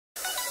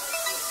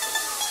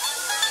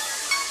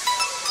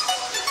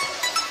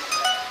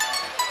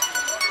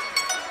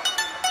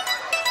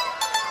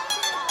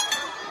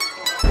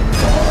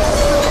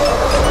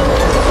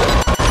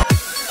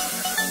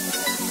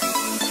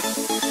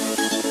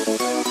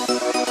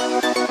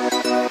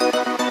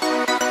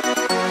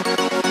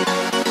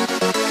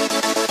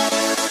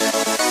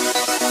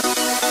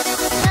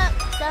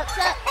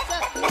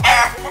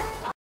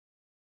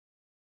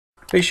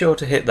be sure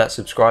to hit that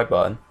subscribe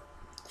button.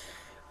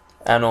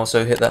 And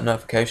also hit that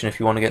notification if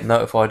you want to get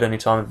notified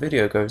anytime a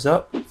video goes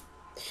up.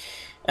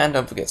 And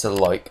don't forget to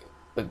like,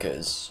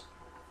 because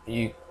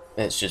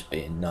it's just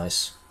being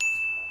nice.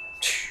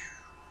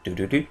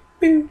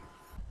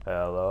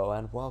 Hello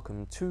and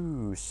welcome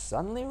to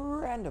Suddenly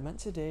Random, and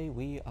today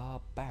we are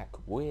back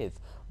with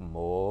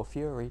more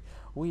Fury.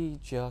 We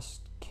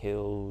just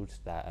killed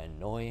that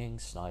annoying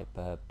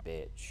sniper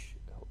bitch,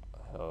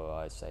 who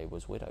I say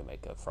was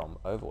Widowmaker from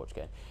Overwatch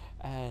game,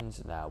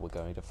 and now we're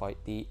going to fight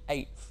the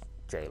 8th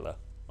jailer.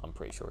 I'm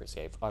pretty sure it's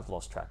the 8th. I've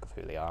lost track of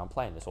who they are. I'm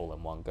playing this all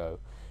in one go,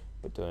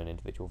 but doing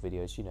individual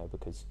videos, you know,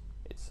 because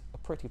it's a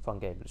pretty fun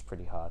game, but it's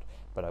pretty hard.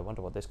 But I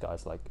wonder what this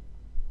guy's like.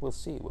 We'll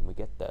see when we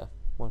get there,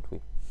 won't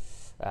we?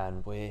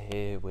 And we're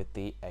here with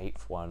the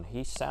 8th one.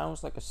 He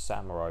sounds like a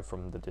samurai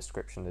from the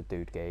description the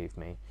dude gave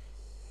me.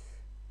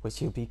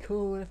 Which would be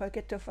cool if I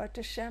get to fight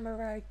the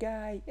samurai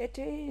guy. It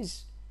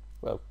is!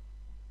 Well,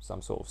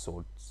 some sort of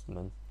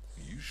swordsman.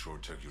 You sure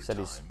took your Said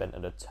time. he spent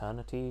an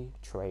eternity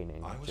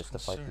training just to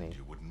fight me. I was concerned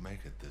you wouldn't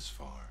make it this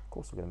far. Of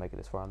course we're going to make it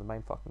this far. I'm the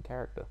main fucking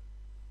character.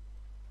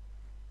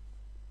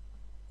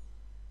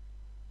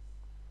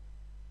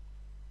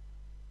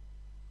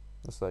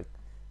 It's like,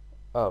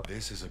 oh.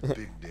 This is a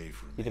big day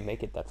for me. You didn't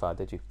make it that far,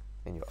 did you?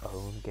 In your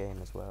own game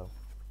as well.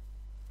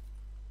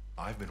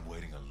 I've been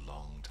waiting a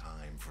long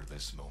time for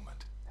this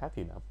moment. Have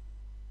you now?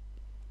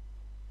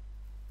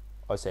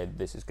 I said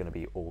this is going to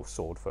be all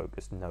sword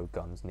focused, no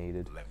guns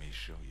needed. Let me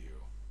show you.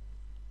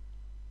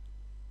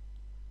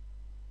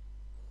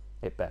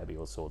 It better be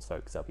all swords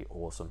focused, that'd be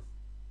awesome.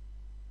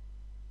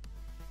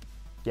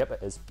 Yep,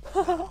 it is.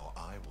 Now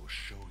I will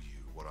show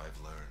you what I've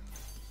learned.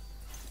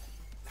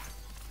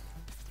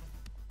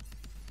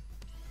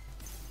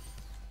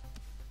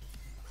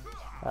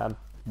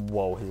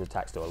 Whoa, his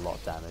attacks do a lot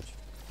of damage.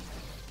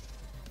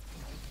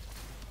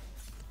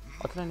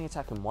 I can only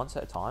attack him once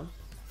at a time.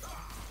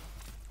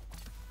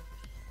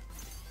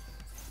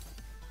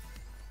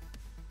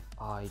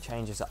 Oh, he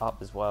changes it up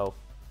as well.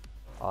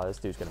 Oh, this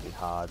dude's gonna be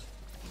hard.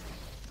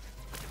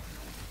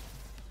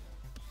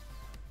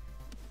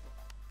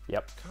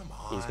 Yep, Come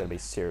on, he's gonna be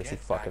seriously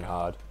get fucking back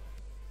hard. up.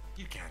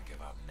 You can't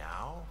give up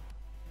now.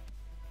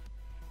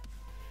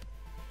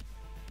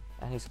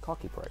 And he's a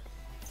cocky prick.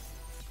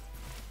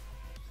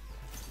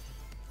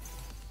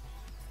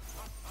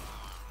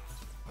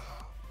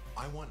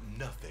 I want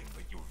nothing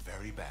but your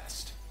very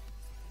best.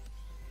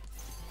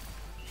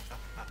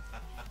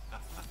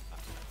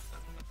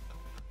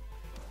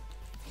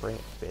 Bring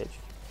it, bitch.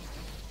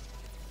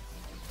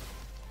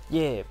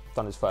 Yeah,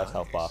 done his first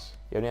health bar. Nice.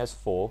 He only has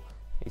 4.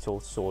 He's all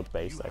sword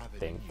based, You I have it in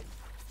think. you.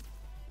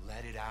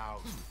 Let it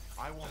out.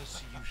 I want to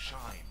see you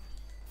shine.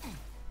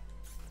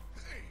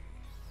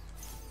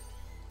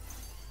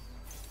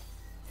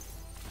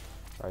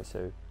 Right,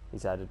 so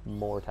he's added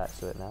more attacks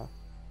to it now.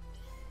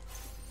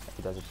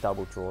 He does a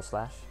double draw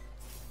slash.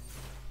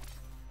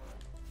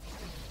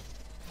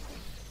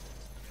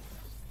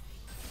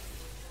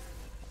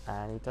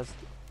 And he does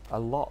a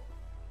lot,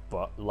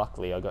 but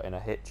luckily I got in a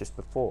hit just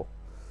before.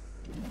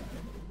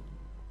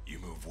 You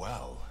move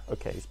well.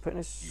 Okay, he's putting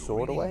his You're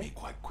sword reading away. me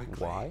quite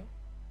quickly. Why?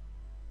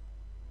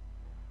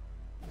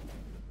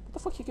 What the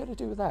fuck are you gonna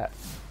do with that?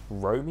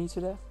 Row me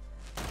to death?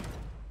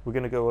 We're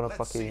gonna go on a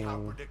Let's see how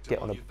fucking predictable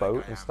get on a you think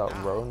boat I and am start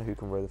now. rowing who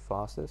can row the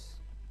fastest.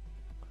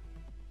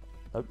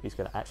 Nope, he's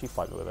gonna actually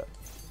fight me with it.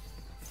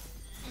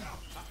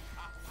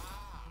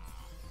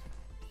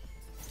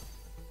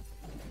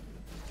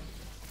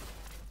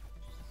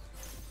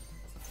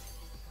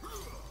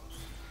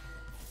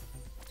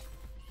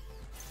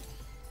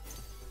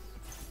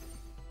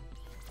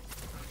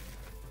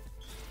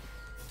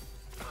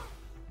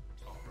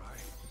 All right.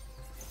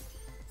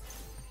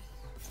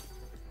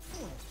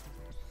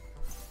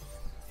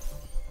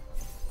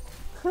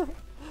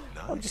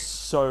 I'm Nice. just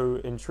so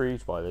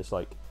intrigued by this,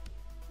 like,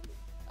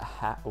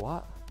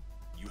 what?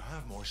 You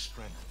have more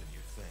strength than you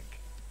think.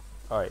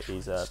 Alright,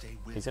 he's Stay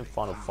with in me,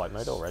 final fight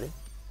mode promise. already.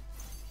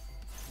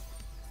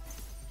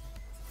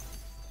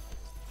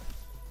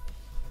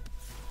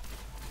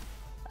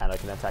 And I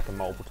can attack him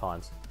multiple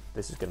times.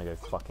 This is gonna go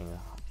fucking,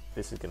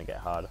 this is gonna get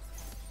harder.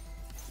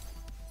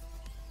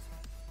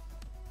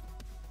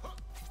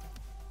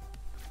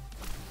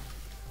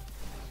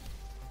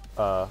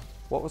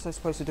 What was I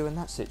supposed to do in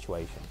that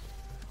situation?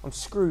 I'm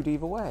screwed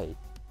either way.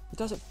 He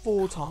does it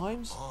 4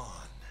 times? Come on.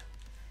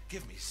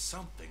 Give me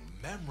something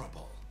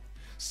memorable.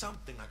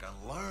 Something I can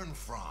learn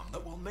from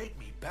that will make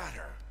me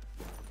better.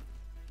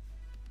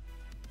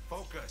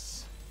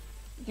 Focus.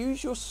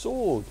 Use your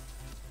sword!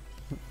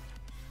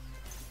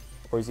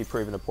 Or is he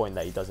proving a point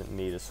that he doesn't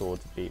need a sword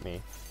to beat me?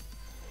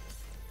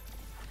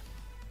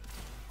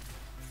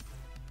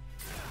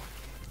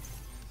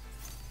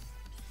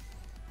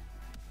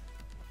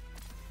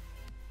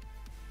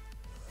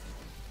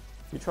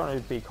 If you're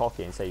trying to be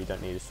cocky and say you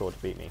don't need a sword to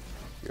beat me,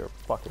 you're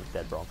fucking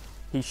dead wrong.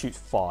 He shoots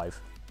 5.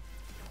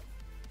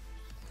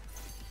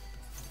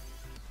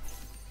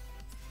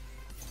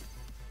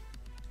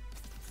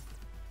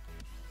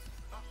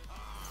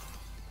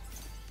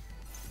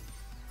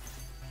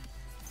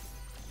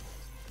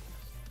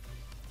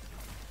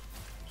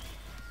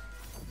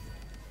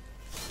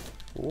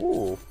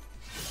 Ooh.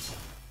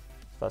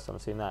 First time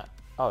I've seen that.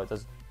 Oh, it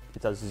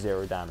does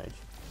 0 damage.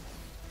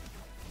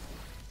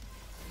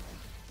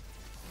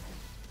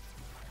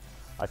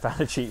 I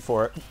found a cheat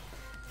for it.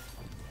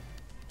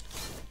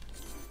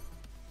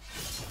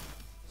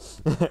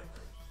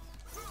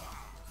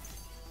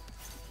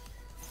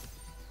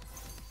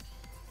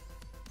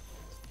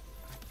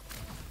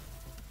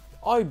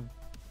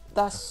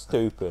 That's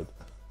stupid.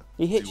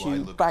 He hits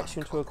you, backs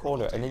you into a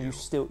corner, and then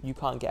you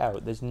can't get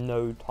out. There's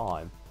no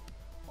time.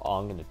 Oh,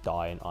 I'm gonna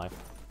die, ain't I?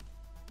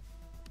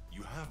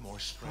 You have more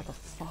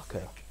strength.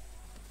 Motherfucker.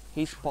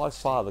 He's by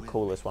far the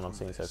coolest one I've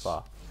seen so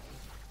far.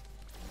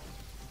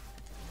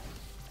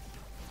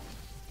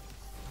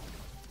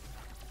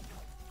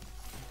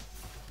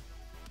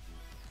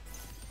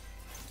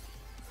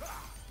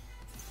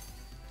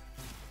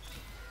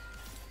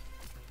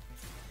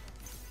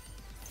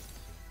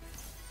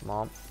 Come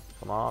on,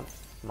 come on,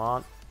 come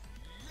on.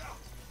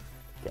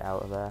 Get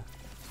out of there.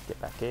 Get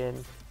back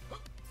in.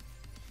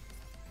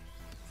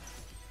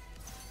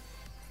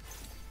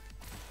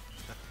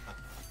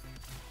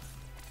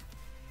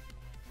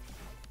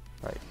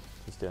 Right,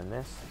 he's doing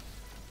this.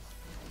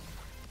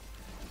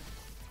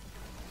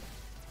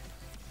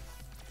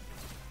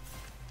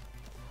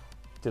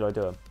 Did I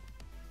do him?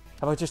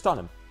 Have I just done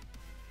him?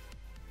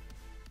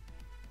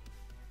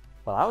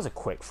 Well, that was a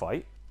quick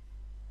fight.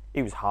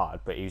 He was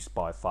hard, but he's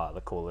by far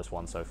the coolest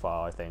one so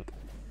far, I think.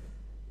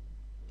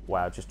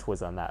 Wow, just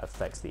twizzling that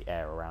affects the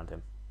air around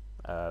him.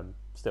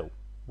 Still,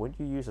 wouldn't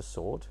you use a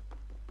sword?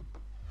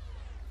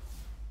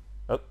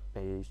 Oh,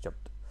 he's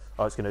jumped.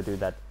 I was going to do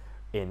that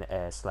in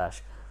air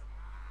slash...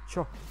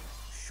 Sure.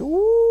 Shoo!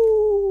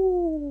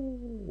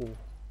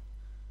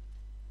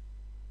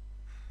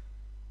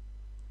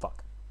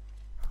 Fuck.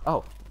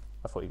 Oh,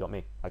 I thought you got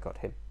me. I got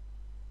him.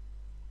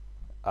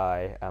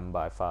 I am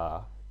by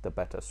far the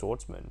better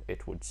swordsman,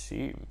 it would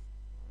seem.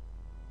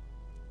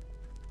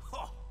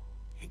 Oh,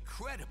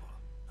 incredible.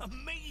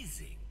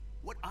 Amazing.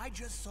 What I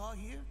just saw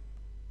here,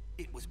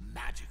 it was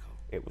magical.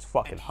 It was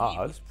fucking hard.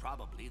 He was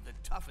probably the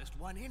toughest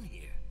one in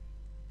here.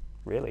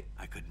 Really?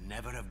 I could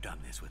never have done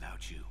this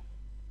without you.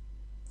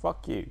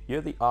 Fuck you.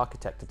 You're the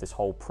architect of this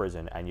whole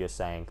prison, and you're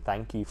saying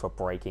thank you for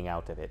breaking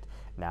out of it.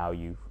 Now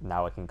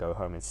I can go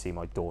home and see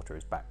my daughter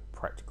is back.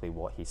 Practically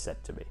what he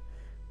said to me.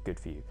 Good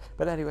for you.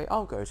 But anyway,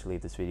 I'm going to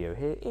leave this video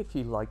here. If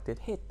you liked it,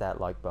 hit that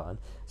like button.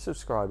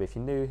 Subscribe if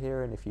you're new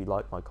here, and if you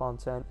like my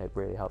content, it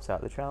really helps out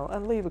the channel.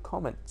 And leave a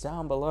comment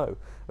down below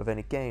of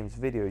any games,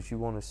 videos you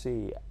want to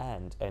see,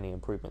 and any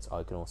improvements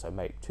I can also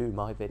make to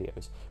my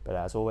videos. But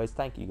as always,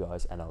 thank you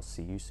guys, and I'll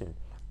see you soon.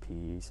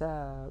 Peace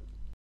out.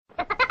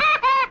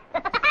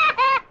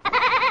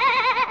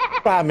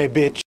 Bye me,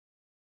 bitch.